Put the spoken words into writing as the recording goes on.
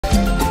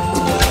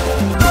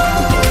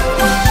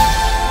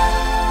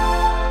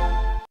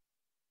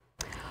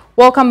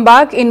Welcome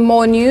back. In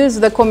more news,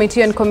 the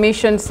Committee on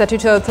Commissioned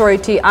Statutory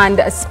Authority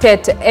and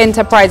State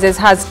Enterprises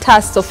has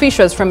tasked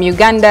officials from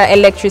Uganda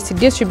Electricity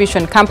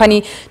Distribution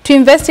Company to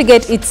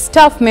investigate its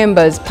staff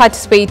members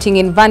participating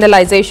in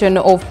vandalization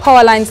of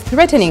power lines,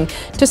 threatening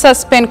to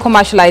suspend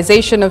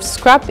commercialization of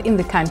scrap in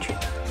the country.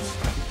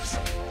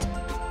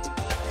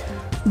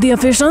 The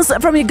officials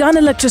from Uganda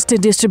Electricity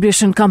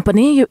Distribution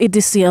Company,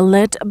 UEDCL,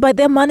 led by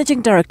their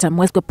Managing Director,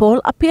 Mwesgo Paul,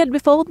 appeared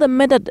before the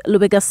Medad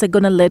Lubega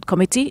Segona-led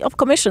Committee of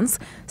Commissions,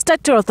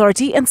 Statutory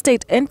Authority and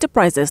State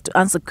Enterprises to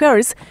answer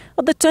queries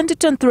of the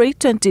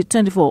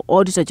 2023-2024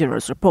 Auditor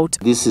General's report.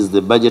 This is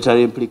the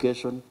budgetary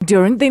implication.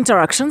 During the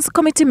interactions,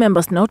 committee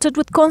members noted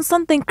with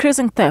concern the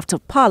increasing theft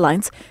of power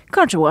lines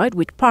countrywide,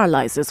 which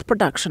paralyzes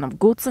production of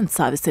goods and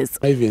services.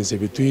 Rivalry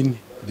between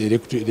the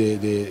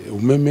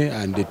Umeme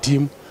and the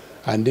team,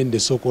 and then the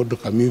so-called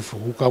Kamifu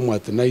who come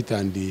at night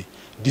and they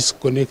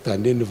disconnect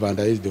and then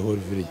vandalize the whole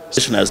village.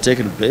 Has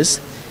taken place,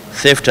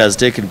 theft has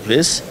taken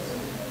place,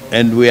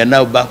 and we are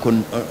now back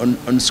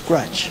on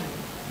scratch.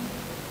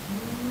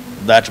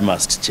 That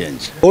must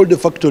change. All the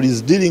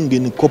factories dealing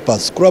in copper,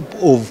 scrap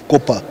of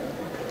copper,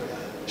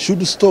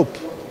 should stop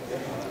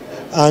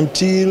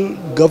until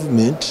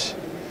government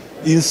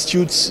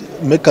institutes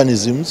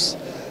mechanisms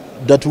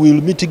that will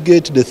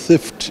mitigate the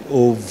theft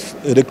of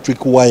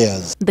electric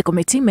wires. The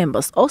committee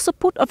members also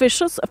put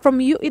officials from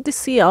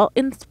UEDCL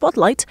in the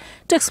spotlight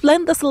to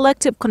explain the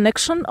selective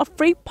connection of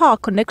free power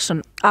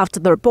connection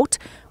after the report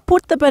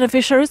put the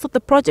beneficiaries of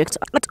the project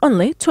at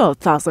only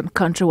 12,000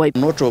 countrywide.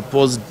 Not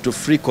opposed to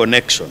free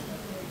connection,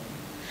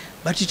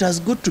 but it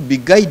has got to be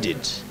guided,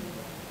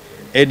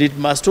 and it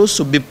must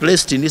also be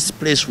placed in its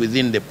place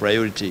within the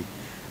priority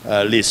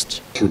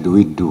list. Should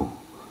we do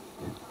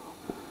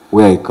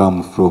where I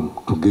come from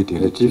to get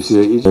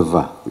electricity,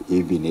 ever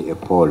even a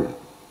pole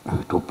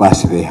to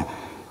pass there?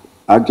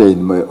 Actually,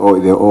 in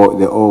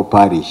the whole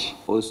parish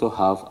also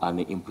have an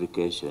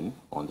implication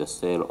on the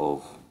sale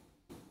of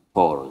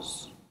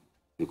poles,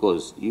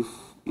 because if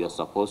you are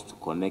supposed to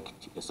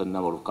connect a certain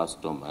number of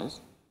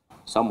customers,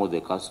 some of the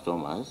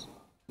customers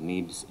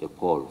needs a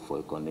pole for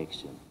a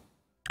connection.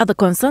 Other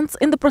concerns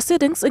in the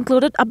proceedings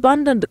included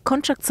abandoned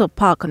contracts of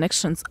power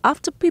connections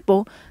after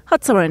people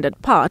had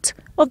surrendered part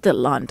of their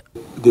land.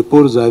 The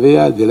poles are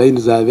there, the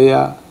lines are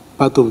there,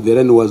 part of the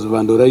line was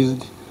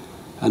vandalized,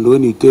 and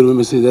when you tell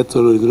me, say that's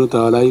all is not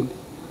our line,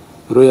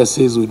 lawyer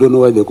says we don't know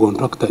where the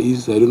contractor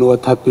is, I don't know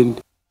what happened.